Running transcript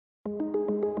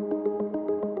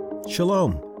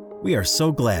Shalom. We are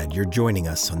so glad you're joining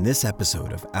us on this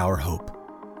episode of Our Hope.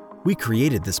 We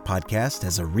created this podcast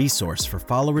as a resource for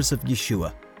followers of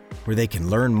Yeshua, where they can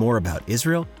learn more about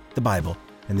Israel, the Bible,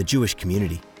 and the Jewish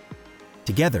community.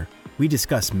 Together, we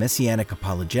discuss messianic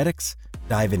apologetics,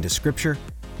 dive into scripture,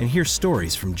 and hear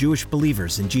stories from Jewish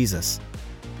believers in Jesus.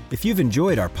 If you've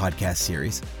enjoyed our podcast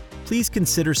series, please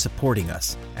consider supporting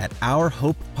us at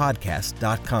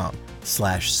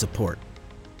ourhopepodcast.com/support.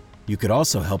 You could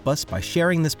also help us by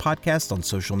sharing this podcast on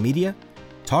social media,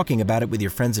 talking about it with your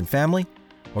friends and family,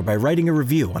 or by writing a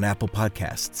review on Apple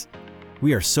Podcasts.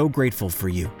 We are so grateful for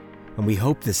you, and we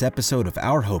hope this episode of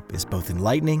Our Hope is both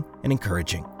enlightening and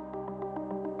encouraging.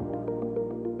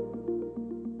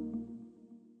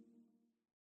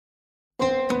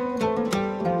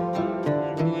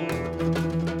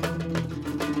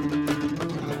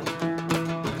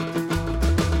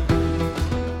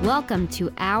 Welcome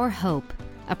to Our Hope,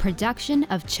 a production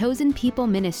of Chosen People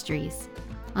Ministries.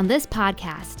 On this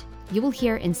podcast, you will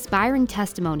hear inspiring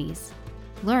testimonies,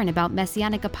 learn about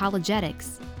messianic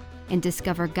apologetics, and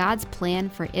discover God's plan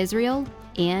for Israel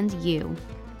and you.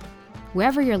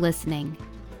 Wherever you're listening,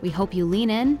 we hope you lean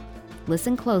in,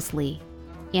 listen closely,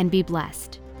 and be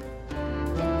blessed.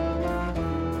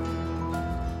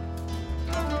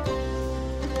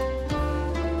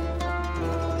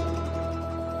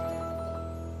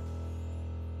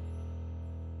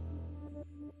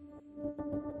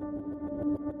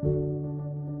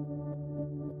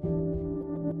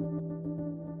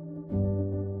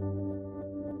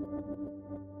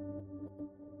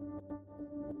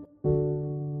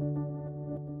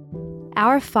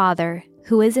 Our Father,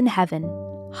 who is in heaven,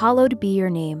 hallowed be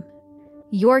your name.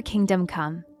 Your kingdom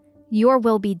come, your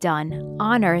will be done,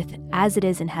 on earth as it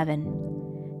is in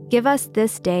heaven. Give us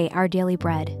this day our daily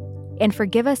bread, and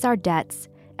forgive us our debts,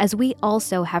 as we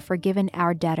also have forgiven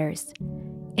our debtors.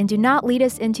 And do not lead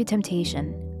us into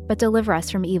temptation, but deliver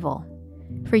us from evil.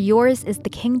 For yours is the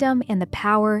kingdom and the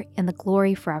power and the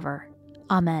glory forever.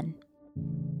 Amen.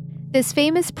 This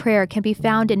famous prayer can be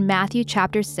found in Matthew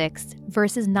chapter 6,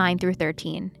 verses 9 through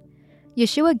 13.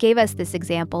 Yeshua gave us this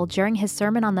example during his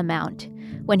Sermon on the Mount,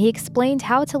 when he explained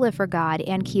how to live for God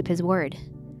and keep his word.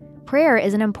 Prayer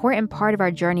is an important part of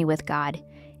our journey with God,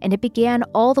 and it began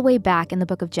all the way back in the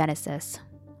book of Genesis.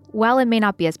 While it may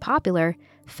not be as popular,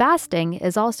 fasting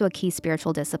is also a key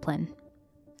spiritual discipline.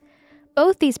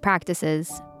 Both these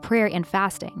practices, prayer and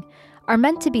fasting, are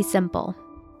meant to be simple,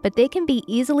 but they can be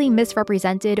easily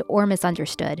misrepresented or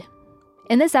misunderstood.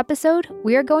 In this episode,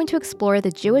 we are going to explore the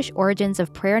Jewish origins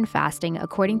of prayer and fasting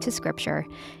according to Scripture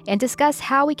and discuss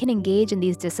how we can engage in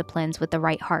these disciplines with the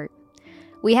right heart.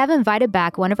 We have invited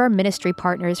back one of our ministry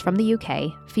partners from the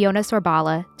UK, Fiona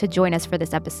Sorbala, to join us for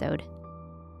this episode.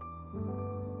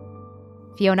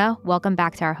 Fiona, welcome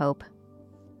back to Our Hope.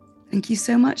 Thank you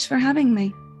so much for having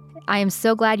me. I am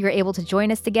so glad you're able to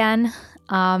join us again.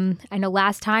 I know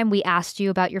last time we asked you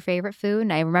about your favorite food,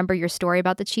 and I remember your story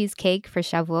about the cheesecake for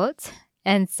Shavuot.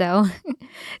 And so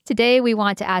today we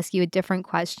want to ask you a different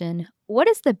question. What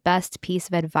is the best piece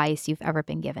of advice you've ever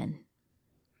been given?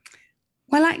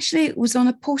 Well, actually, it was on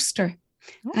a poster,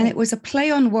 and it was a play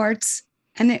on words,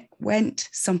 and it went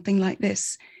something like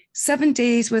this. 7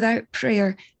 days without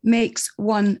prayer makes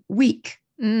 1 week,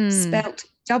 spelt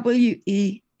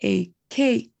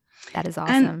W-E-A-K. That is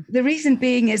awesome. And the reason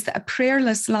being is that a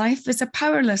prayerless life is a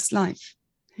powerless life.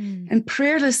 And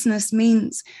prayerlessness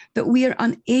means that we are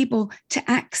unable to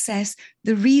access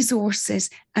the resources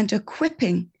and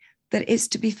equipping that is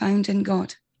to be found in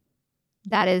God.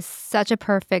 That is such a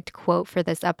perfect quote for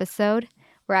this episode.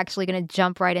 We're actually going to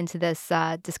jump right into this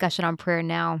discussion on prayer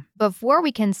now. Before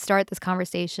we can start this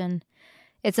conversation,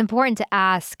 it's important to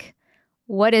ask,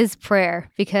 what is prayer?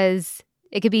 Because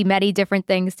it could be many different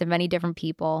things to many different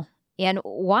people. And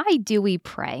why do we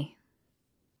pray?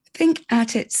 I think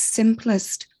at its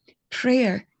simplest,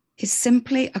 prayer is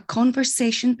simply a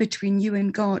conversation between you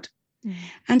and God.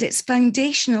 And it's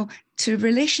foundational to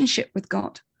relationship with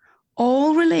God.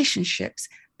 All relationships,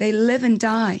 they live and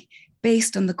die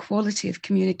based on the quality of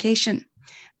communication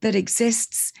that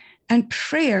exists. And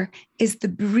prayer is the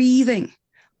breathing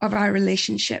of our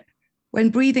relationship. When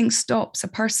breathing stops, a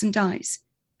person dies.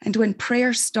 And when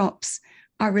prayer stops,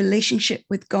 our relationship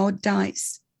with God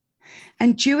dies.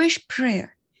 And Jewish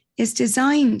prayer is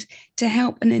designed to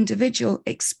help an individual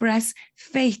express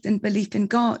faith and belief in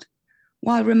God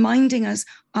while reminding us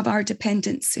of our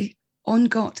dependency on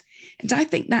God. And I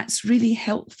think that's really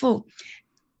helpful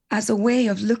as a way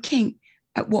of looking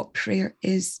at what prayer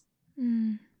is.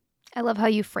 I love how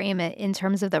you frame it in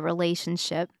terms of the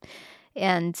relationship.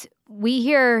 And we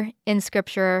hear in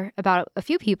Scripture about a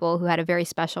few people who had a very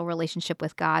special relationship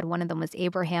with God. One of them was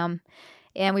Abraham.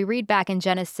 And we read back in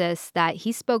Genesis that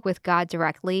he spoke with God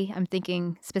directly. I'm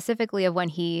thinking specifically of when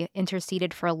he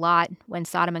interceded for Lot when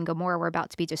Sodom and Gomorrah were about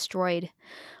to be destroyed.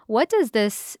 What does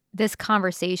this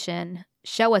conversation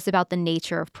show us about the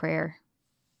nature of prayer?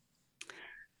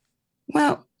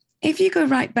 Well, if you go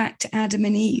right back to Adam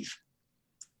and Eve,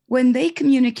 when they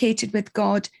communicated with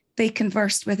God, they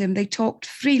conversed with him. They talked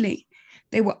freely.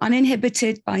 They were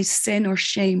uninhibited by sin or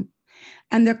shame.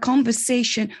 And their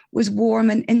conversation was warm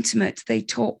and intimate. They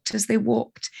talked as they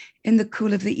walked in the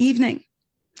cool of the evening.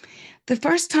 The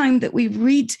first time that we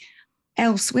read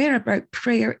elsewhere about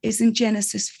prayer is in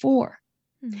Genesis 4.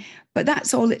 But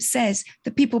that's all it says.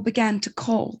 The people began to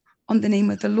call on the name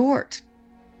of the Lord.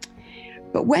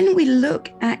 But when we look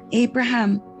at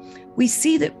Abraham, we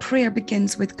see that prayer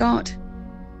begins with God.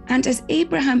 And as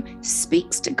Abraham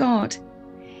speaks to God,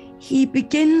 he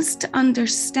begins to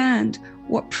understand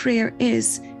what prayer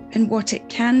is and what it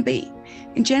can be.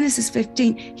 In Genesis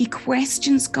 15, he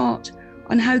questions God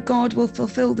on how God will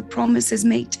fulfill the promises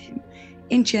made to him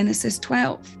in Genesis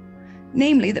 12,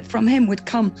 namely that from him would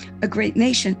come a great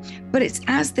nation. But it's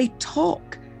as they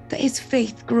talk that his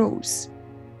faith grows.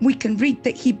 We can read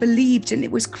that he believed and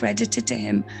it was credited to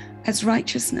him as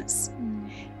righteousness.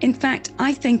 In fact,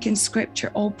 I think in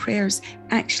Scripture, all prayers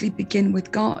actually begin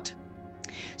with God.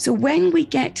 So when we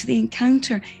get to the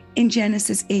encounter in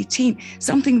Genesis 18,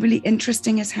 something really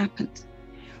interesting has happened.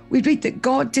 We read that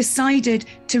God decided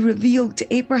to reveal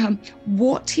to Abraham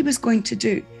what he was going to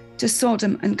do to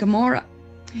Sodom and Gomorrah.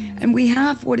 And we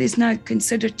have what is now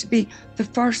considered to be the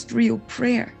first real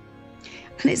prayer.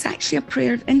 And it's actually a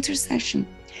prayer of intercession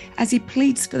as he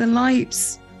pleads for the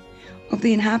lives of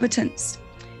the inhabitants,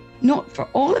 not for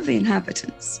all of the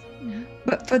inhabitants,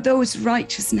 but for those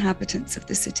righteous inhabitants of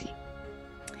the city.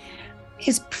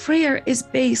 His prayer is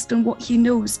based on what he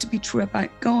knows to be true about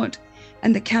God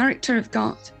and the character of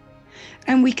God.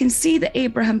 And we can see that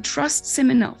Abraham trusts him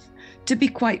enough to be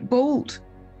quite bold.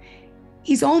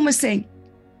 He's almost saying,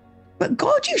 but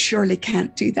God, you surely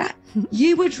can't do that.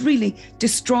 You would really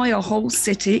destroy a whole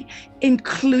city,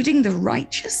 including the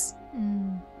righteous.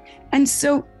 And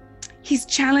so he's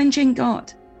challenging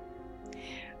God.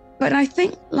 But I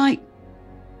think, like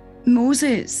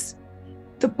Moses,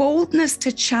 the boldness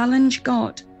to challenge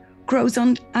God grows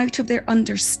out of their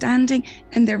understanding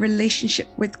and their relationship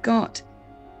with God.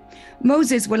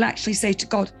 Moses will actually say to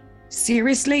God,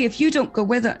 seriously, if you don't go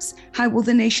with us, how will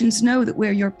the nations know that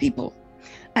we're your people?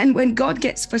 And when God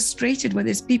gets frustrated with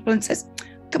his people and says,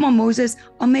 come on, Moses,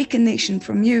 I'll make a nation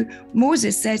from you,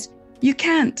 Moses says, you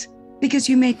can't, because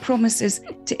you made promises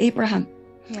to Abraham.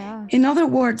 Yeah. In other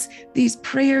words, these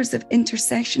prayers of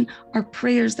intercession are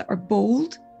prayers that are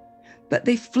bold, but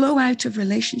they flow out of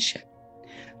relationship.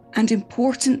 And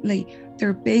importantly,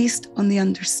 they're based on the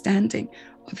understanding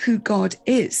of who God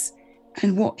is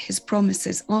and what his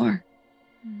promises are.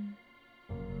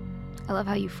 I love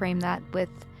how you frame that with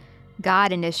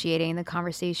God initiating the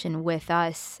conversation with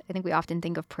us. I think we often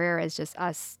think of prayer as just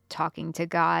us talking to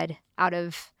God out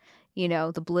of,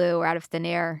 the blue or out of thin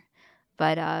air.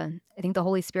 But I think the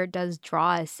Holy Spirit does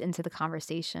draw us into the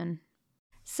conversation.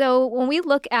 So when we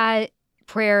look at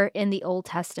prayer in the Old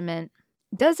Testament,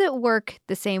 does it work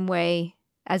the same way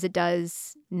as it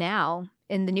does now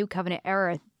in the New Covenant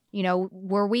era?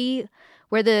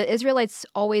 Were the Israelites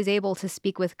always able to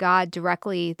speak with God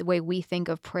directly the way we think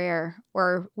of prayer?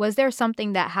 Or was there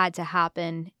something that had to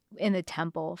happen in the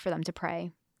temple for them to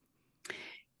pray?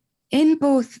 In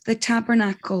both the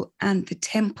tabernacle and the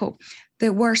temple,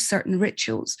 there were certain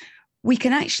rituals. We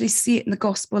can actually see it in the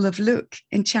Gospel of Luke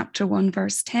in chapter 1,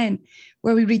 verse 10,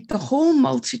 where we read the whole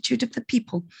multitude of the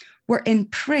people were in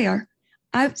prayer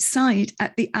outside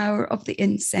at the hour of the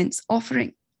incense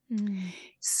offering.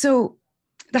 So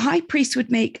the high priest would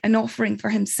make an offering for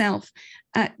himself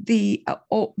at the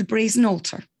brazen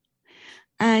altar,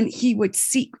 and he would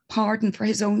seek pardon for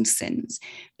his own sins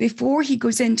before he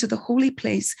goes into the holy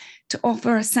place to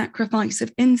offer a sacrifice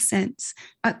of incense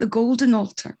at the golden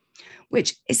altar,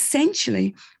 which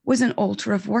essentially was an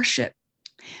altar of worship.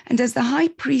 And as the high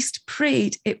priest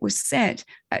prayed, it was said,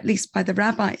 at least by the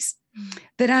rabbis,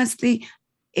 that as the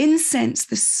incense,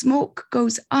 the smoke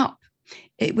goes up,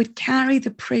 it would carry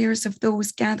the prayers of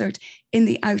those gathered in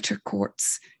the outer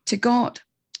courts to God.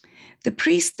 The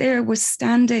priest there was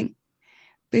standing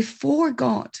before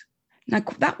God. Now,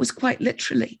 that was quite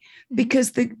literally,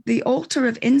 because the altar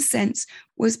of incense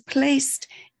was placed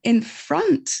in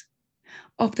front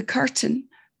of the curtain,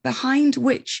 behind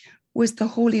which was the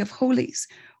Holy of Holies,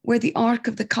 where the Ark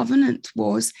of the Covenant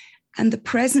was, and the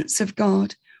presence of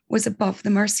God was above the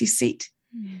mercy seat.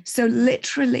 So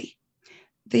literally,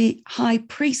 the high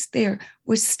priest there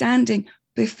was standing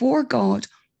before God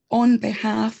on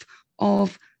behalf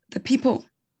of the people.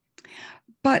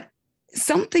 But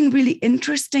something really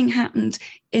interesting happened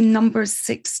in Numbers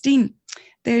 16.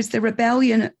 There's the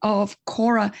rebellion of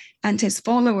Korah and his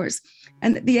followers.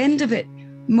 And at the end of it,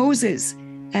 Moses,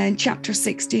 in chapter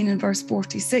 16 and verse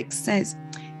 46 says,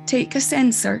 "Take a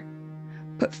censer,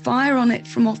 put fire on it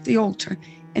from off the altar,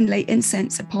 and lay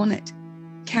incense upon it.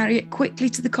 Carry it quickly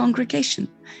to the congregation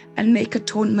and make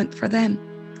atonement for them.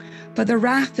 For the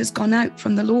wrath has gone out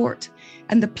from the Lord,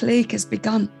 and the plague has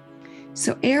begun."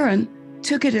 So Aaron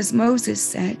took it as Moses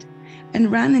said,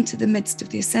 and ran into the midst of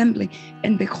the assembly,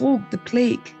 and behold, the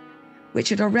plague, which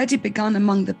had already begun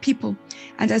among the people.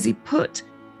 And as he put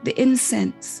the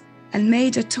incense and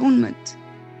made atonement,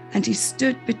 and he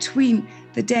stood between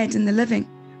the dead and the living,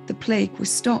 the plague was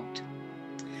stopped.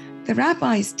 The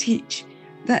rabbis teach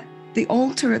that the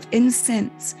altar of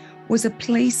incense was a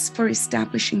place for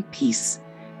establishing peace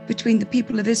between the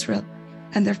people of Israel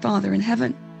and their Father in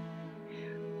heaven.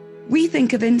 We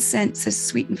think of incense as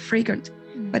sweet and fragrant,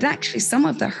 but actually some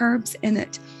of the herbs in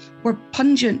it were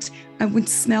pungent and would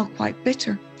smell quite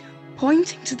bitter,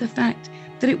 pointing to the fact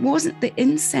that it wasn't the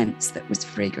incense that was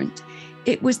fragrant,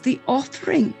 it was the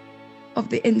offering of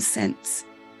the incense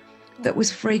that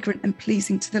was fragrant and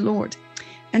pleasing to the Lord.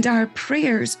 And our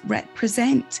prayers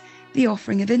represent the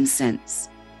offering of incense.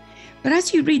 But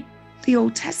as you read the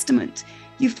Old Testament,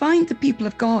 you find the people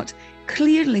of God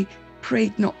clearly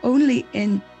prayed not only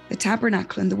in the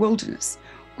tabernacle in the wilderness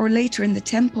or later in the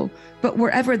temple, but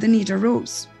wherever the need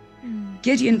arose.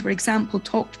 Gideon, for example,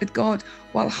 talked with God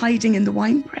while hiding in the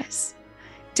winepress.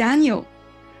 Daniel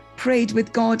prayed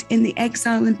with God in the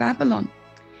exile in Babylon.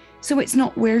 So it's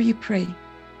not where you pray,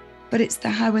 but it's the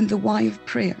how and the why of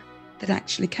prayer that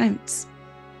actually counts.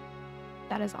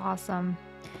 That is awesome.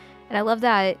 And I love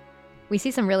that we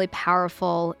see some really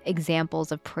powerful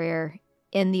examples of prayer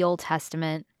in the Old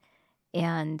Testament.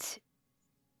 And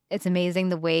it's amazing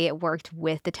the way it worked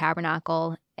with the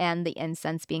tabernacle and the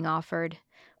incense being offered.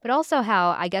 But also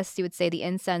how, I guess you would say, the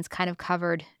incense kind of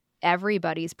covered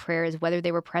everybody's prayers, whether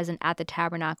they were present at the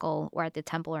tabernacle or at the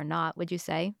temple or not, would you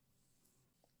say?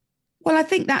 Well, I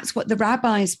think that's what the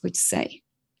rabbis would say.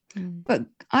 But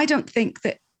I don't think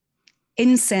that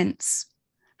incense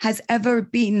has ever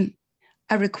been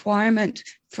a requirement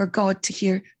for God to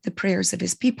hear the prayers of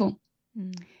his people.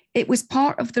 It was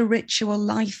part of the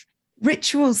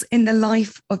rituals in the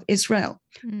life of Israel,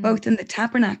 both in the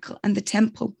tabernacle and the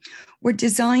temple, were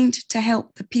designed to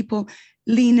help the people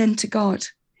lean into God,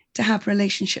 to have a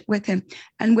relationship with him.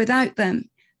 And without them,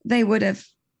 they would have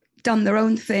done their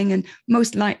own thing and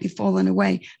most likely fallen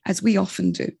away, as we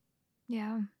often do.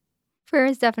 Yeah. Prayer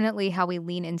is definitely how we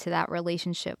lean into that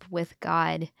relationship with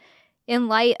God. In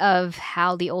light of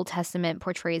how the Old Testament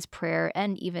portrays prayer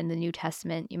and even the New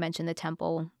Testament, you mentioned the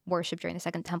temple worship during the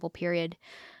Second Temple period.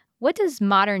 What does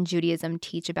modern Judaism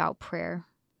teach about prayer?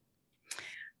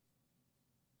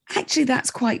 Actually,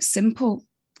 that's quite simple.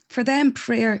 For them,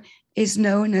 prayer is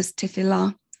known as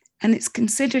tefillah, and it's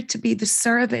considered to be the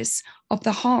service of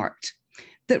the heart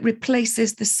that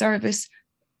replaces the service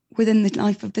within the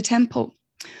life of the temple.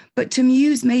 But to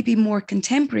use maybe more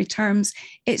contemporary terms,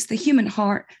 it's the human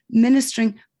heart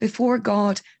ministering before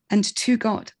God and to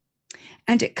God.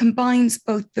 And it combines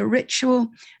both the ritual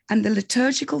and the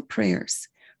liturgical prayers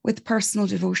with personal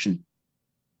devotion.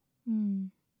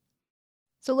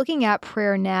 So looking at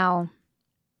prayer now,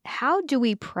 how do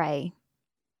we pray?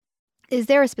 Is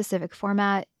there a specific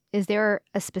format? Is there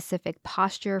a specific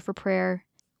posture for prayer?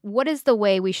 What is the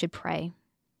way we should pray?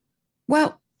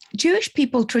 Well, Jewish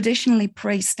people traditionally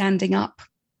pray standing up,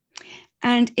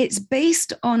 and it's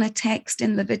based on a text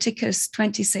in Leviticus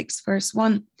 26, verse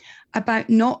 1, about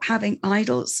not having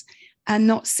idols and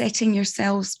not setting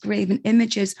yourselves graven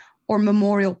images or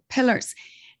memorial pillars.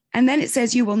 And then it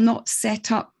says, you will not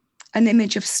set up an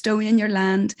image of stone in your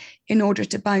land in order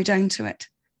to bow down to it,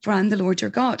 for I am the Lord your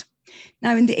God.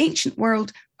 Now, in the ancient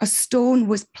world, a stone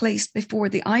was placed before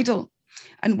the idol,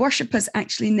 and worshippers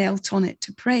actually knelt on it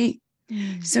to pray.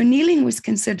 So kneeling was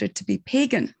considered to be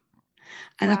pagan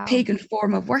and a pagan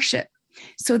form of worship.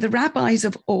 So the rabbis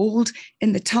of old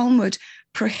in the Talmud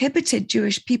prohibited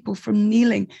Jewish people from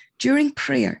kneeling during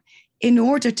prayer in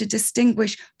order to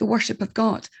distinguish the worship of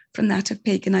God from that of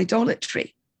pagan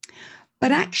idolatry.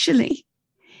 But actually,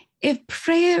 if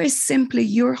prayer is simply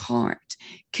your heart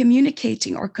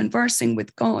communicating or conversing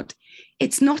with God,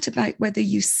 it's not about whether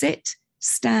you sit,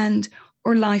 stand,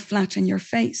 or lie flat on your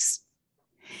face.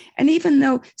 And even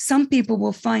though some people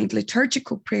will find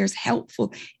liturgical prayers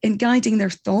helpful in guiding their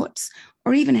thoughts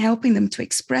or even helping them to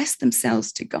express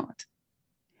themselves to God,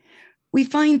 we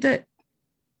find that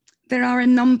there are a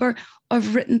number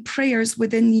of written prayers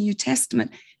within the New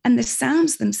Testament, and the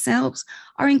Psalms themselves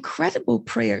are incredible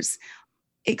prayers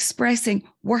expressing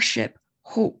worship,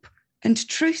 hope, and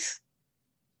truth.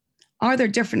 Are there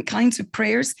different kinds of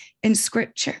prayers in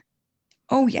Scripture?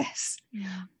 Oh, yes.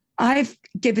 Yeah. I've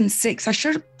given 6. I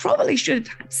probably should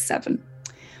have had 7,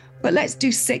 but let's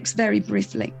do 6 very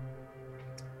briefly.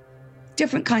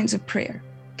 Different kinds of prayer.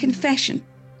 Confession,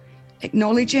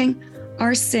 acknowledging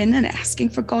our sin and asking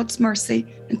for God's mercy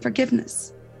and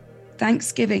forgiveness.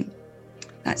 Thanksgiving,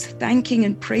 that's thanking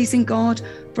and praising God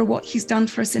for what He's done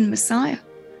for us in Messiah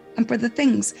and for the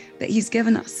things that He's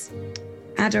given us.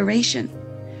 Adoration,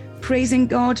 praising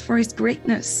God for His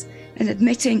greatness and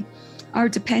admitting our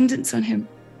dependence on Him.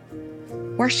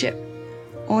 Worship,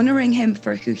 honoring Him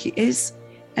for who He is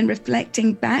and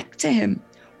reflecting back to Him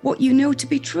what you know to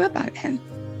be true about Him.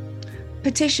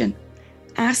 Petition,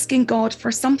 asking God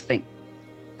for something.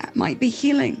 That might be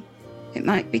healing, it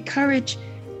might be courage,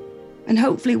 and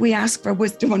hopefully we ask for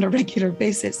wisdom on a regular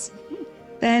basis.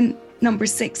 Then number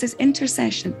 6 is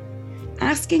intercession,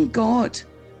 asking God,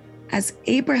 as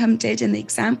Abraham did in the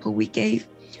example we gave,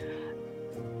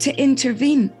 to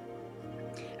intervene.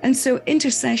 And so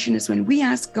intercession is when we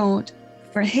ask God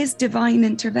for His divine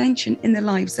intervention in the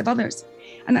lives of others.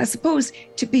 And I suppose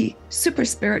to be super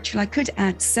spiritual, I could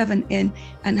add 7 in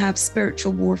and have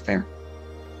spiritual warfare.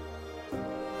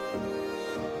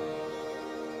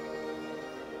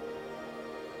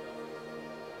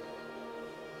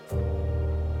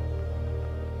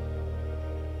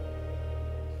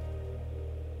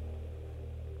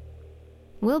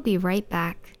 We'll be right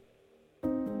back.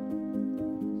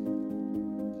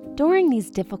 During these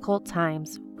difficult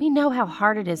times, we know how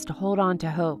hard it is to hold on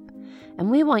to hope, and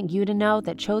we want you to know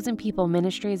that Chosen People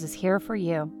Ministries is here for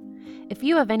you. If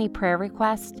you have any prayer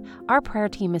requests, our prayer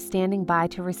team is standing by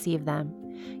to receive them.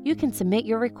 You can submit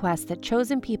your requests at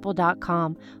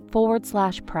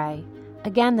chosenpeople.com/pray.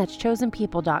 Again, that's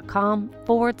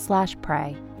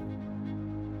chosenpeople.com/pray.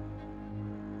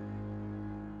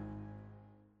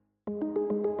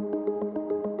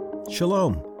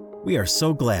 Shalom. We are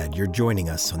so glad you're joining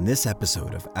us on this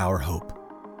episode of Our Hope.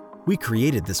 We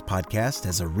created this podcast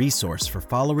as a resource for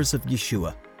followers of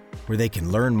Yeshua, where they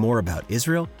can learn more about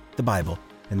Israel, the Bible,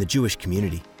 and the Jewish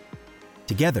community.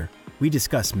 Together, we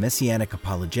discuss messianic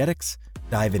apologetics,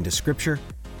 dive into scripture,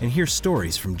 and hear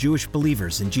stories from Jewish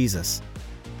believers in Jesus.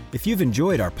 If you've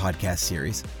enjoyed our podcast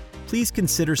series, please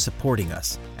consider supporting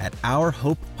us at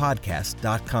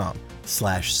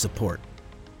ourhopepodcast.com/support.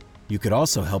 You could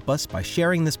also help us by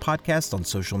sharing this podcast on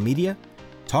social media,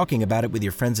 talking about it with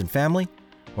your friends and family,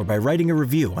 or by writing a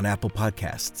review on Apple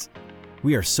Podcasts.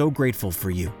 We are so grateful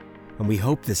for you, and we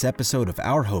hope this episode of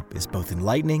Our Hope is both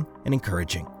enlightening and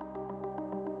encouraging.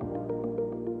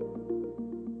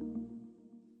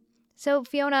 So,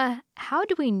 Fiona, how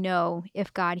do we know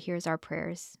if God hears our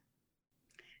prayers?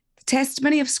 The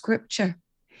testimony of Scripture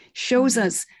shows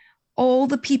us all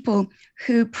the people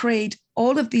who prayed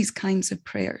all of these kinds of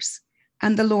prayers,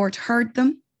 and the Lord heard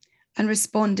them and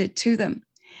responded to them.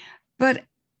 But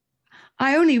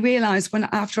I only realized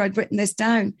after I'd written this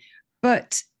down,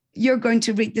 but you're going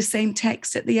to read the same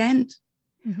text at the end.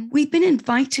 Mm-hmm. We've been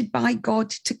invited by God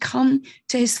to come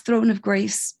to His throne of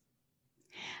grace.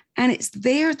 And it's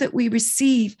there that we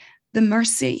receive the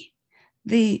mercy,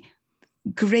 the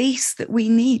grace that we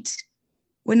need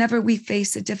whenever we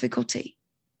face a difficulty.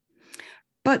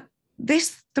 But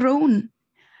this throne,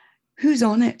 who's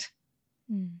on it?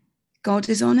 God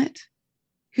is on it.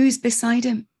 Who's beside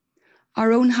Him?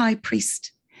 Our own high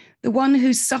priest, the one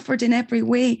who's suffered in every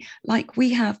way like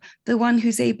we have, the one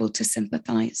who's able to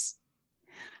sympathize.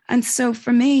 And so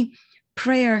for me,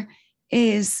 prayer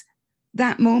is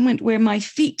that moment where my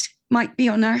feet might be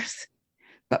on earth,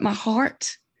 but my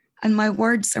heart and my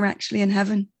words are actually in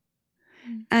heaven.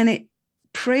 And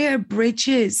prayer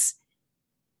bridges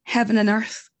heaven and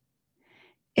earth.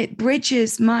 It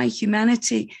bridges my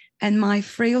humanity and my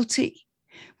frailty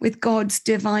with God's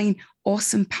divine,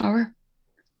 awesome power.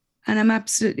 And I'm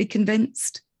absolutely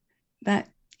convinced that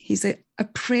He's a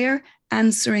prayer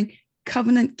answering,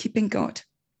 covenant keeping God.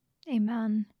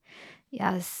 Amen.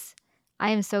 Yes. I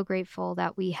am so grateful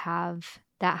that we have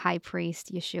that high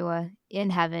priest, Yeshua, in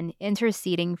heaven,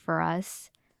 interceding for us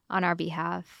on our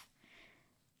behalf.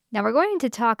 Now we're going to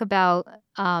talk about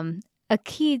a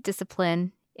key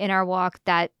discipline in our walk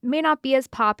that may not be as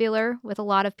popular with a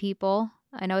lot of people.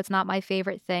 I know it's not my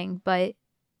favorite thing, but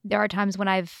there are times when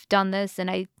I've done this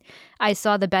and I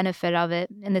saw the benefit of it,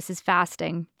 and this is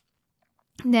fasting.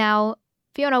 Now,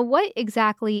 Fiona, what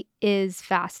exactly is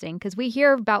fasting? Because we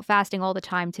hear about fasting all the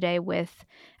time today with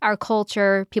our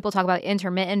culture. People talk about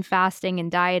intermittent fasting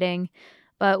and dieting.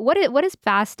 But what is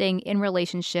fasting in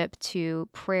relationship to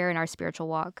prayer in our spiritual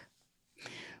walk?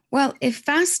 Well, if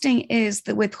fasting is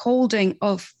the withholding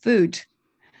of food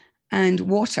and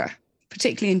water,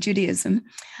 particularly in Judaism,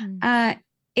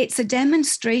 it's a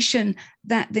demonstration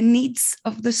that the needs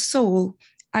of the soul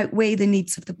outweigh the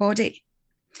needs of the body.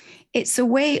 It's a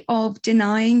way of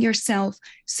denying yourself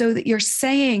so that you're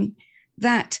saying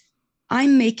that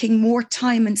I'm making more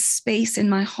time and space in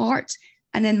my heart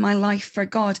and in my life for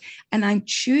God, and I'm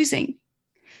choosing,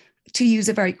 to use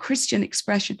a very Christian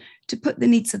expression, to put the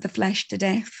needs of the flesh to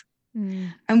death.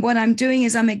 And what I'm doing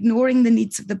is I'm ignoring the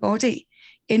needs of the body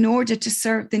in order to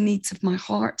serve the needs of my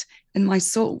heart and my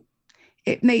soul.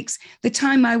 It makes the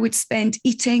time I would spend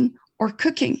eating or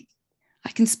cooking,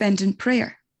 I can spend in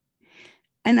prayer.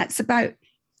 And that's about,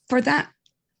 for that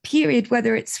period,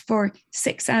 whether it's for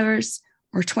 6 hours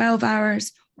or 12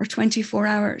 hours or 24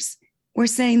 hours, we're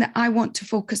saying that I want to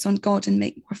focus on God and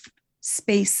make more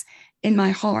space in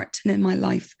my heart and in my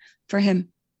life for him.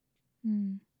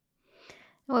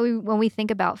 Well, when we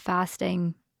think about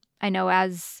fasting, I know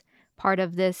as part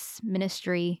of this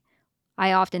ministry,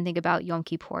 I often think about Yom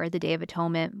Kippur, the Day of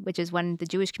Atonement, which is when the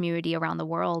Jewish community around the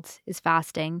world is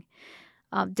fasting.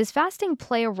 Does fasting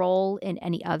play a role in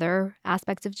any other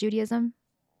aspects of Judaism?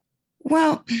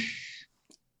 Well,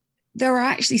 there are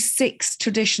actually 6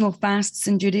 traditional fasts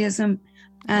in Judaism,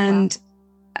 and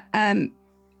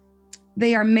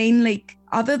they are mainly,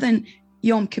 other than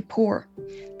Yom Kippur,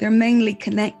 they're mainly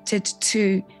connected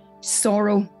to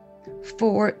sorrow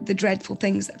for the dreadful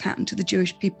things that have happened to the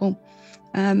Jewish people.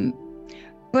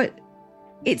 But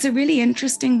it's a really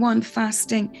interesting one,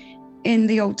 fasting in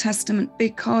the Old Testament,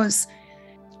 because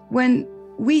when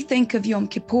we think of Yom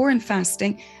Kippur and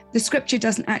fasting, the scripture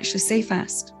doesn't actually say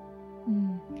fast.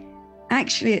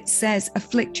 Actually, it says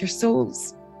afflict your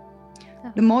souls.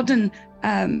 The modern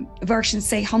versions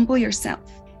say humble yourself,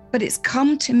 but it's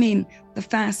come to mean the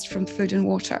fast from food and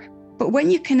water. But when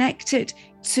you connect it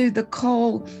to the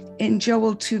call in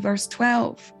Joel 2 verse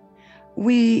 12,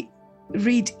 we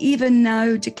read, even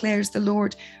now declares the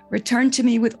Lord, return to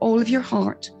me with all of your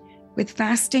heart, with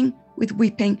fasting, with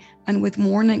weeping, and with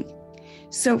mourning.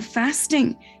 So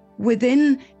fasting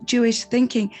within Jewish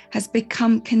thinking has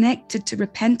become connected to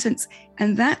repentance.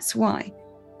 And that's why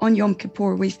on Yom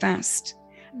Kippur we fast,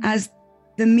 as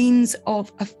the means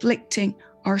of afflicting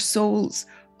our souls,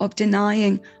 of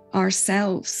denying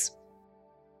ourselves.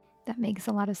 That makes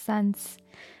a lot of sense.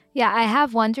 Yeah, I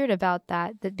have wondered about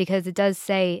that because it does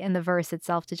say in the verse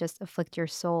itself to just afflict your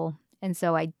soul. And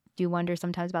so I do wonder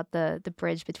sometimes about the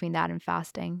bridge between that and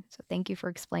fasting. So thank you for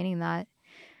explaining that.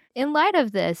 In light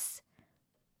of this,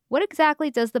 what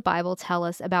exactly does the Bible tell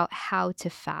us about how to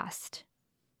fast?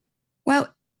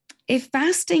 Well, if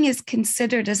fasting is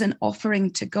considered as an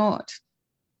offering to God,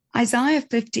 Isaiah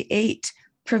 58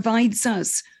 provides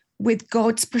us with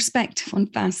God's perspective on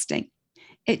fasting.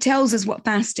 It tells us what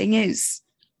fasting is,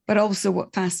 but also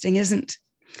what fasting isn't.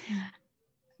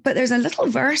 But there's a little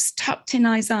verse tucked in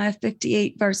Isaiah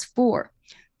 58 verse 4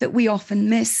 that we often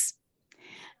miss.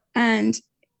 And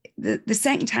the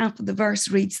second half of the verse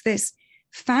reads this: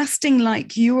 fasting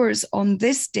like yours on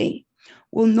this day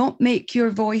will not make your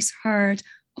voice heard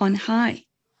on high.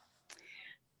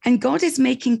 And God is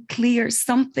making clear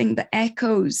something that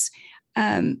echoes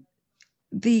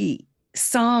the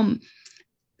Psalms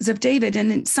of David.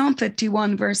 And in Psalm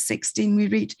 51, verse 16, we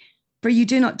read, for you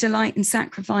do not delight in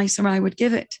sacrifice, or I would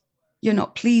give it. You're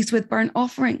not pleased with burnt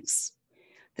offerings.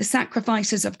 The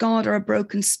sacrifices of God are a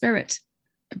broken spirit,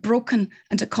 a broken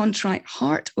and a contrite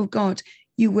heart, O God,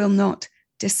 you will not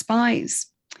despise.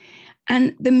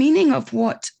 And the meaning of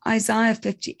what Isaiah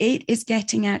 58 is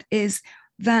getting at is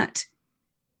that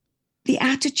the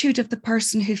attitude of the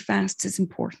person who fasts is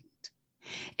important.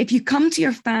 If you come to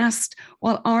your fast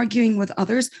while arguing with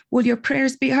others, will your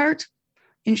prayers be heard?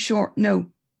 In short, no.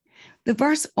 The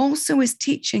verse also is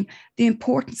teaching the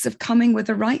importance of coming with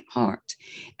a right heart.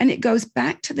 And it goes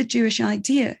back to the Jewish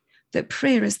idea that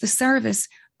prayer is the service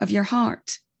of your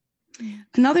heart.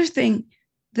 Another thing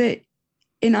that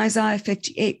in Isaiah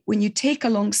 58, when you take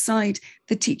alongside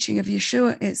the teaching of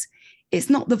Yeshua, is it's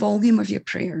not the volume of your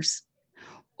prayers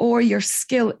or your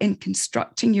skill in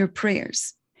constructing your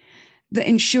prayers that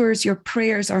ensures your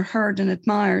prayers are heard and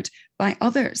admired by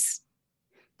others.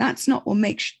 That's not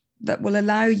what that will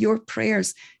allow your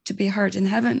prayers to be heard in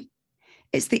heaven.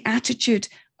 It's the attitude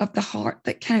of the heart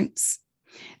that counts.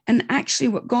 And actually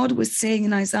what God was saying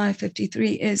in Isaiah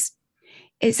 53 is,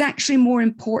 it's actually more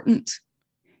important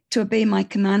to obey my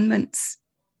commandments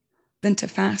than to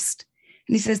fast.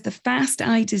 And he says, the fast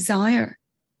I desire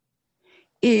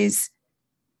is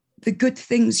the good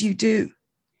things you do.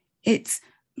 It's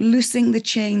loosing the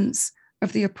chains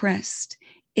of the oppressed.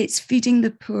 It's feeding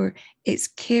the poor. It's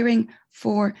caring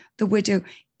for the widow.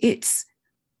 It's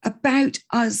about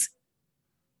us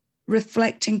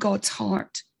reflecting God's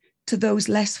heart to those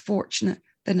less fortunate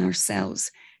than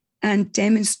ourselves and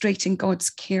demonstrating God's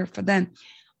care for them.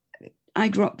 I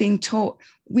grew up being taught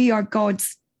we are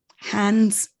God's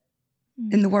hands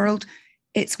in the world.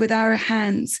 It's with our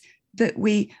hands that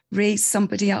we raise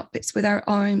somebody up. It's with our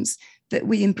arms that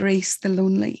we embrace the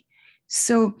lonely.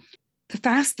 So the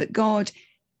fast that God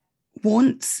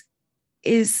wants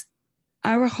is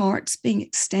our hearts being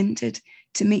extended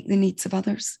to meet the needs of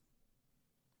others.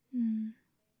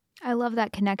 I love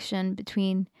that connection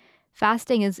between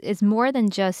fasting is more than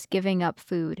just giving up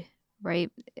food, right?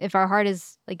 If our heart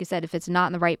is, like you said, if it's not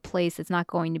in the right place, it's not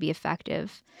going to be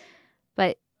effective.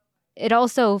 But it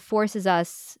also forces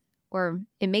us, or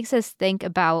it makes us think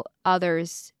about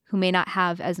others who may not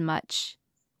have as much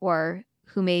or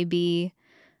who may be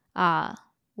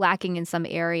lacking in some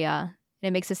area. And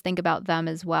it makes us think about them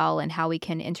as well and how we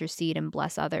can intercede and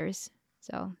bless others.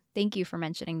 So thank you for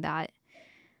mentioning that.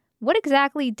 What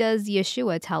exactly does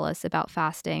Yeshua tell us about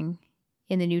fasting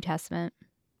in the New Testament?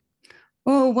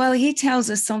 Oh, well, he tells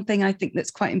us something I think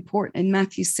that's quite important in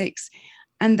Matthew 6.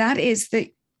 And that is that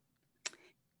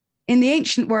in the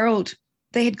ancient world,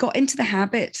 they had got into the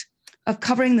habit of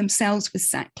covering themselves with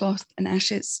sackcloth and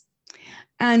ashes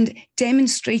and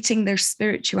demonstrating their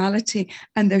spirituality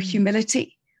and their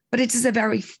humility. But it is a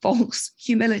very false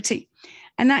humility.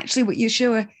 And actually what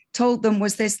Yeshua told them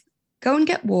was this: go and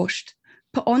get washed,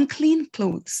 put on clean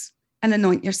clothes and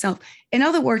anoint yourself. In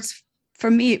other words, for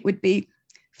me, it would be,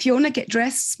 Fiona, get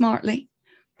dressed smartly,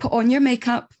 put on your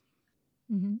makeup,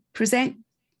 present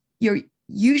your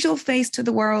usual face to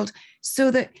the world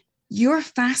so that your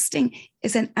fasting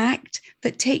is an act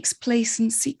that takes place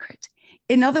in secret.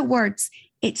 In other words,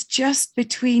 it's just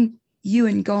between you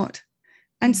and God.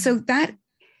 And so that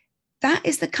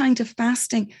is the kind of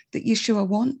fasting that Yeshua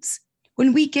wants.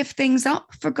 When we give things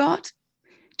up for God,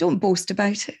 don't boast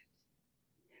about it.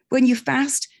 When you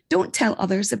fast, don't tell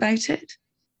others about it.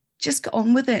 Just get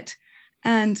on with it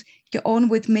and get on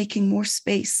with making more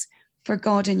space for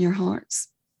God in your hearts.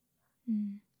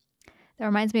 That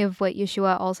reminds me of what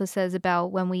Yeshua also says about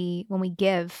when we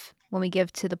give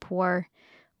to the poor,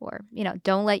 or,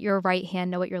 don't let your right hand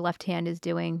know what your left hand is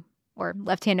doing, or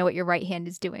left hand know what your right hand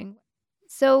is doing.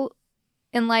 So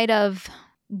in light of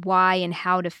why and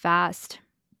how to fast,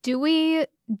 do we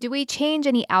change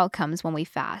any outcomes when we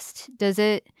fast? Does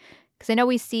it, because I know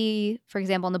we see, for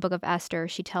example, in the book of Esther,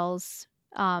 she tells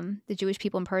the Jewish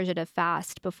people in Persia to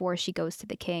fast before she goes to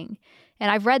the king. And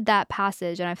I've read that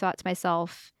passage and I've thought to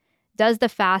myself, does the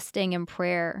fasting and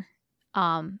prayer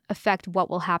affect what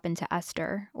will happen to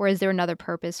Esther? Or is there another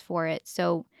purpose for it?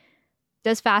 So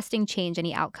does fasting change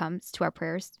any outcomes to our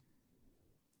prayers?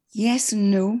 Yes and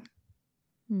no.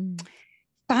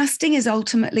 Fasting is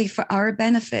ultimately for our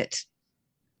benefit.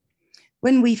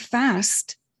 When we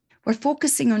fast, we're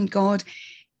focusing on God.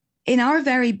 In our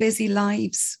very busy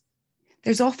lives,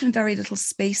 there's often very little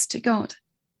space to God,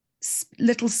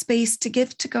 little space to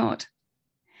give to God.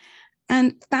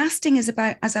 And fasting is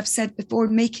about, as I've said before,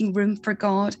 making room for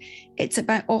God. It's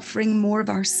about offering more of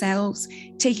ourselves,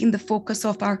 taking the focus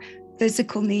off our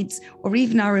physical needs or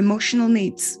even our emotional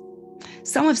needs.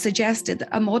 Some have suggested that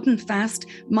a modern fast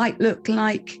might look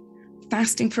like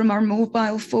fasting from our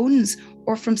mobile phones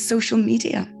or from social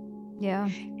media. Yeah.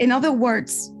 In other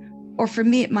words, or for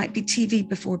me, it might be TV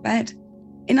before bed.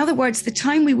 In other words, the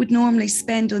time we would normally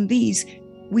spend on these,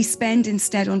 we spend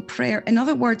instead on prayer. In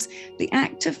other words, the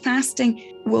act of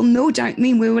fasting will no doubt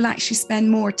mean we will actually spend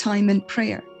more time in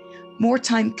prayer, more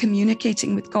time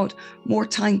communicating with God, more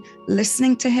time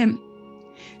listening to Him.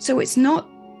 So it's not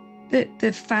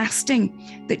the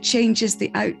fasting that changes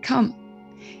the outcome.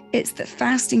 It's that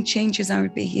fasting changes our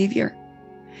behavior.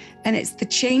 And it's the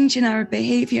change in our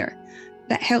behavior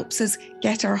that helps us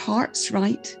get our hearts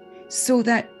right so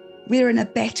that we're in a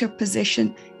better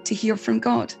position to hear from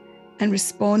God and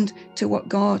respond to what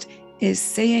God is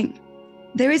saying.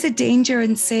 There is a danger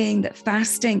in saying that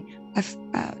fasting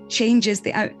changes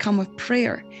the outcome of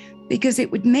prayer, because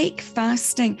it would make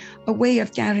fasting a way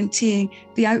of guaranteeing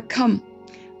the outcome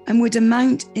and would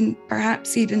amount in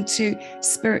perhaps even to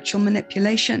spiritual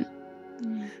manipulation.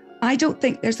 I don't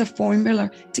think there's a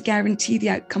formula to guarantee the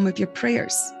outcome of your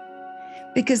prayers.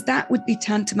 because that would be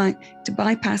tantamount to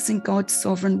bypassing God's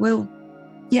sovereign will.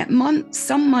 Yet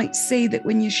some might say that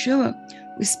when Yeshua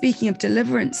was speaking of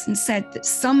deliverance and said that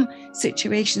some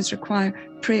situations require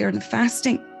prayer and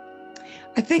fasting,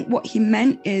 I think what he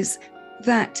meant is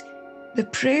that the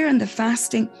prayer and the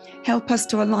fasting help us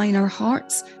to align our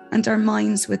hearts and our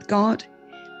minds with God.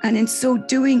 And in so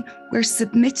doing, we're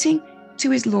submitting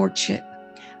to his lordship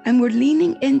and we're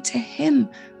leaning into him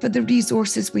for the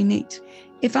resources we need.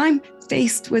 If I'm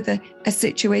faced with a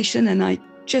situation and I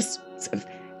just sort of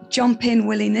jump in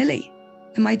willy-nilly,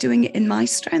 am I doing it in my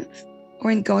strength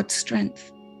or in God's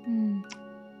strength?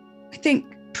 I think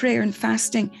prayer and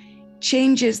fasting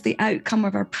changes the outcome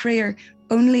of our prayer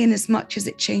only in as much as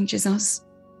it changes us,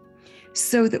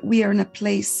 so that we are in a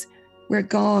place where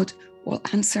God will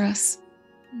answer us.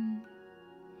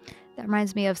 That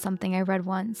reminds me of something I read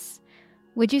once.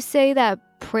 Would you say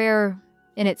that prayer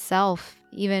in itself,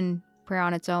 even prayer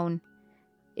on its own,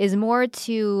 is more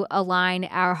to align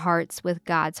our hearts with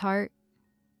God's heart?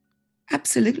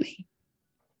 Absolutely.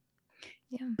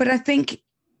 Yeah. But I think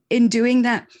in doing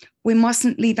that, we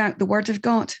mustn't leave out the word of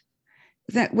God.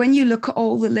 That when you look at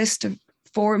all the list of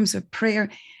forms of prayer,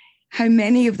 how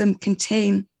many of them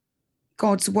contain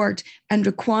God's word and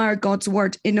require God's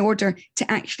word in order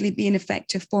to actually be an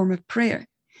effective form of prayer.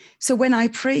 So when I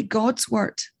pray God's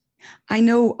word, I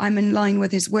know I'm in line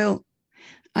with his will.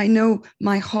 I know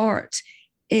my heart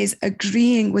is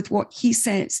agreeing with what he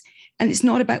says, and it's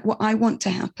not about what I want to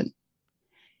happen.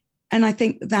 And I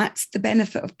think that's the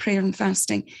benefit of prayer and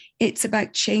fasting. It's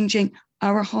about changing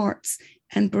our hearts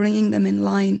and bringing them in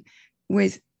line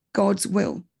with God's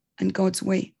will and God's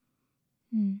way.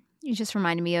 You just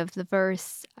reminded me of the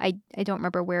verse. I don't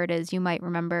remember where it is. You might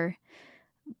remember.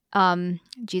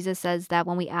 Jesus says that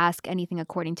when we ask anything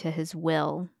according to his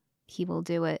will, he will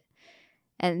do it.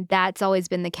 And that's always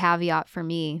been the caveat for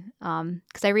me.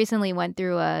 Because I recently went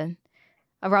through a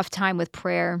rough time with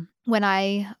prayer when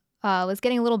I was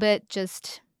getting a little bit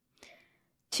just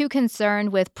too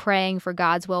concerned with praying for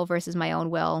God's will versus my own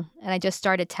will. And I just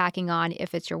started tacking on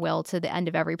 "if it's your will" to the end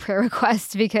of every prayer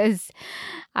request, because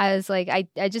I was like,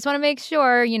 I just want to make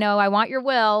sure, I want your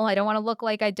will. I don't want to look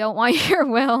like I don't want your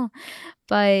will.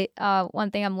 But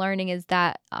one thing I'm learning is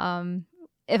that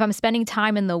if I'm spending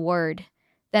time in the Word,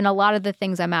 then a lot of the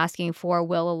things I'm asking for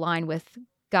will align with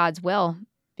God's will.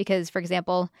 Because, for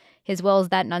example, his will is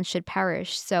that none should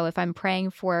perish. So if I'm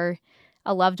praying for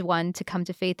a loved one to come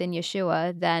to faith in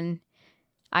Yeshua, then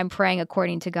I'm praying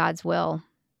according to God's will.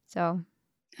 So,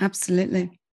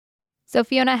 absolutely. So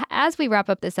Fiona, as we wrap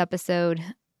up this episode,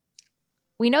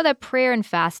 we know that prayer and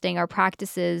fasting are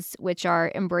practices which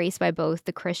are embraced by both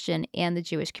the Christian and the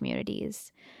Jewish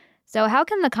communities. So how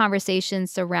can the conversation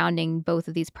surrounding both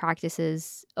of these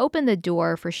practices open the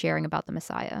door for sharing about the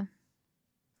Messiah?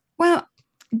 Well,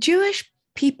 Jewish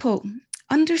people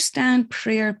understand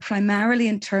prayer primarily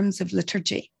in terms of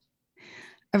liturgy.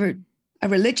 A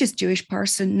religious Jewish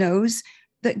person knows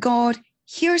that God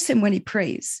hears him when he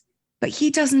prays, but he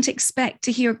doesn't expect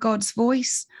to hear God's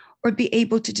voice or be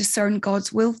able to discern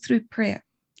God's will through prayer.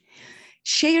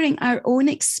 Sharing our own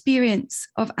experience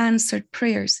of answered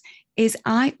prayers is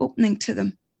eye-opening to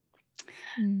them.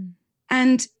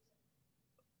 And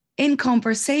in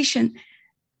conversation,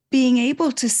 being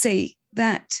able to say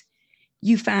that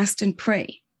you fast and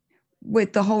pray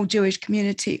with the whole Jewish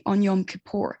community on Yom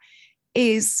Kippur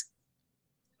is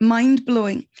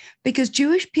mind-blowing, because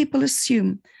Jewish people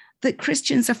assume that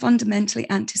Christians are fundamentally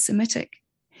anti-Semitic.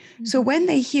 So when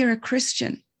they hear a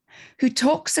Christian who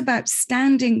talks about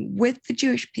standing with the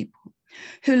Jewish people,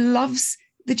 who loves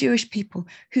the Jewish people,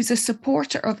 who's a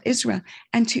supporter of Israel,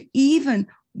 and who even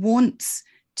wants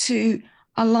to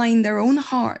align their own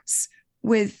hearts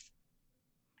with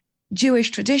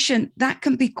Jewish tradition, that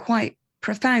can be quite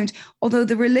profound. Although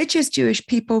the religious Jewish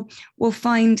people will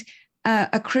find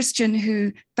a Christian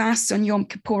who fasts on Yom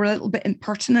Kippur a little bit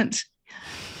impertinent.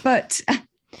 But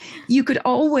you could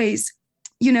always,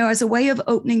 as a way of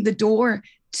opening the door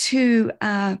to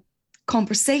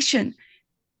conversation,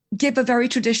 give a very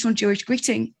traditional Jewish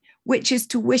greeting, which is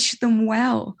to wish them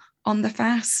well on the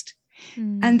fast.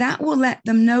 And that will let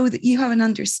them know that you have an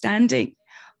understanding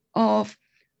of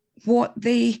what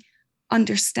they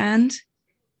understand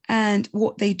and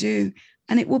what they do.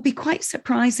 And it will be quite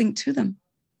surprising to them.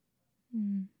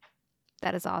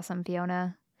 That is awesome,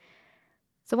 Fiona.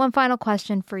 So one final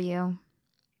question for you.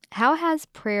 How has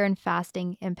prayer and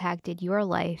fasting impacted your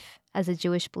life as a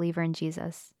Jewish believer in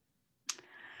Jesus?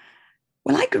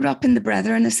 Well, I grew up in the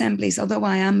Brethren assemblies, although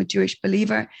I am a Jewish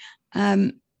believer.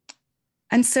 And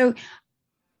so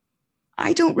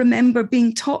I don't remember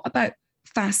being taught about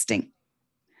fasting.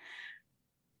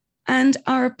 And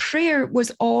our prayer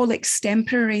was all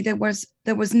extemporary. There was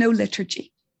no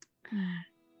liturgy.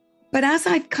 But as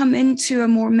I've come into a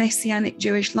more Messianic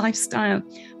Jewish lifestyle,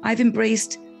 I've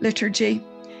embraced liturgy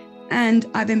and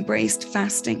I've embraced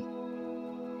fasting.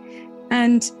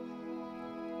 And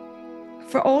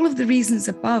for all of the reasons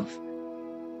above,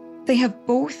 they have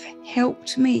both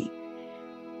helped me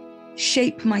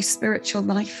shape my spiritual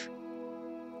life.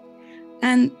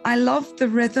 And I love the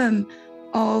rhythm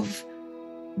of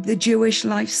the Jewish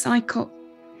life cycle,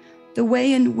 the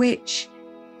way in which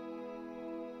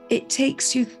it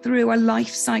takes you through a life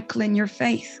cycle in your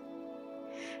faith.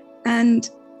 And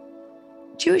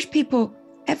Jewish people,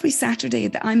 every Saturday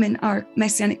that I'm in our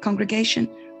Messianic congregation,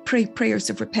 pray prayers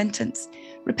of repentance.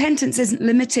 Repentance isn't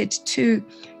limited to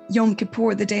Yom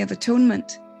Kippur, the Day of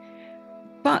Atonement,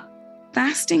 but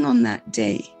fasting on that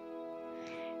day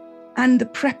and the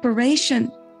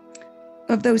preparation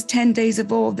of those 10 days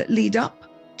of awe that lead up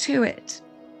to it,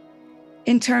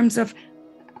 in terms of,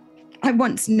 I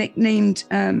once nicknamed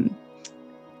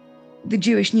the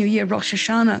Jewish New Year, Rosh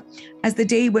Hashanah, as the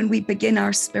day when we begin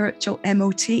our spiritual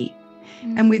MOT.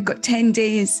 And we've got 10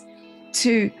 days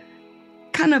to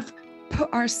kind of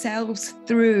put ourselves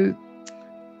through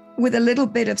with a little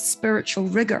bit of spiritual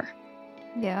rigor.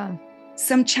 Yeah.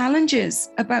 Some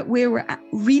challenges about where we're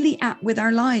really at with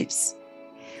our lives.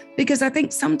 Because I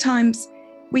think sometimes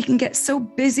we can get so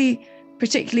busy,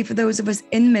 particularly for those of us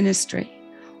in ministry,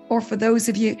 or for those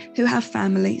of you who have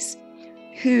families,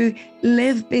 who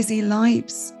live busy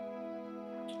lives.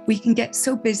 We can get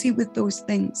so busy with those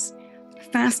things.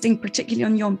 Fasting, particularly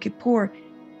on Yom Kippur,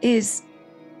 is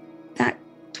that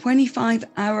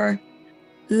 25-hour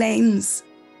lens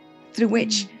through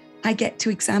which I get to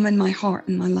examine my heart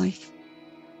and my life.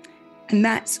 And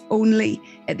that's only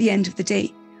at the end of the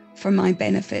day for my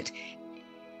benefit.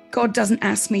 God doesn't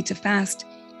ask me to fast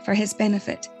for his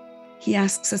benefit. He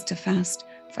asks us to fast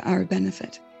for our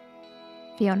benefit.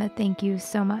 Fiona, thank you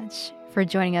so much for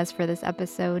joining us for this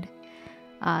episode.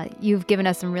 You've given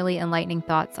us some really enlightening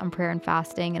thoughts on prayer and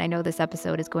fasting, and I know this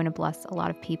episode is going to bless a lot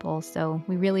of people, so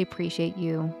we really appreciate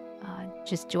you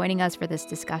just joining us for this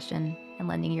discussion and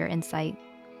lending your insight.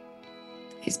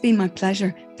 It's been my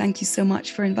pleasure. Thank you so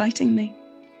much for inviting me.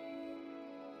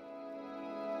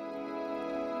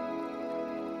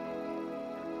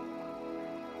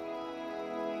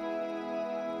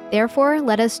 Therefore,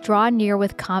 let us draw near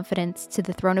with confidence to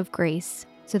the throne of grace,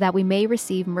 so that we may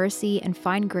receive mercy and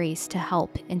find grace to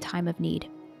help in time of need.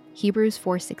 Hebrews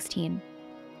 4:16.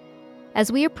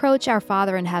 As we approach our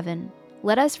Father in heaven,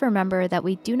 let us remember that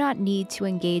we do not need to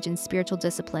engage in spiritual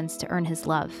disciplines to earn his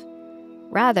love.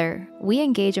 Rather, we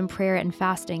engage in prayer and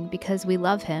fasting because we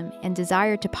love him and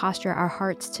desire to posture our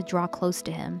hearts to draw close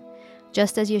to him,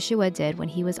 just as Yeshua did when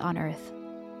he was on earth.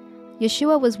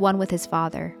 Yeshua was one with his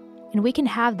Father, and we can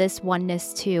have this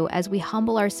oneness too as we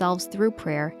humble ourselves through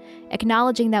prayer,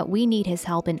 acknowledging that we need his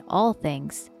help in all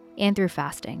things, and through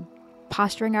fasting,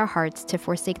 posturing our hearts to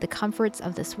forsake the comforts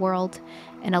of this world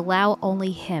and allow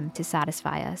only him to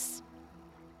satisfy us.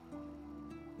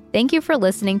 Thank you for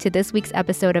listening to this week's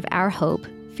episode of Our Hope,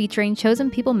 featuring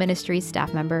Chosen People Ministries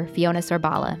staff member Fiona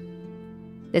Sorbala.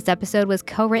 This episode was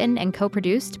co-written and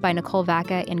co-produced by Nicole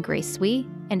Vaca and Grace Swee,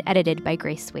 and edited by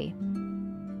Grace Swee.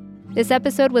 This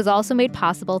episode was also made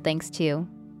possible thanks to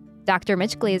Dr.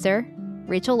 Mitch Glazer,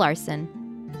 Rachel Larson,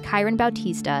 Kyron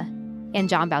Bautista, and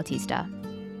John Bautista.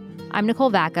 I'm Nicole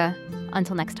Vaca.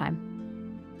 Until next time.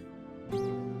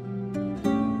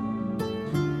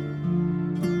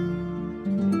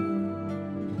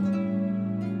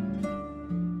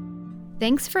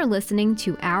 Thanks for listening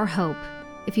to Our Hope.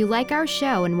 If you like our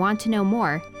show and want to know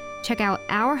more, check out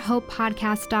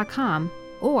ourhopepodcast.com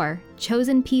or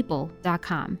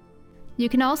chosenpeople.com. You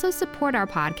can also support our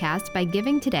podcast by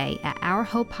giving today at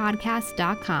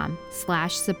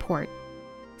ourhopepodcast.com/support.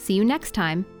 See you next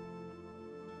time.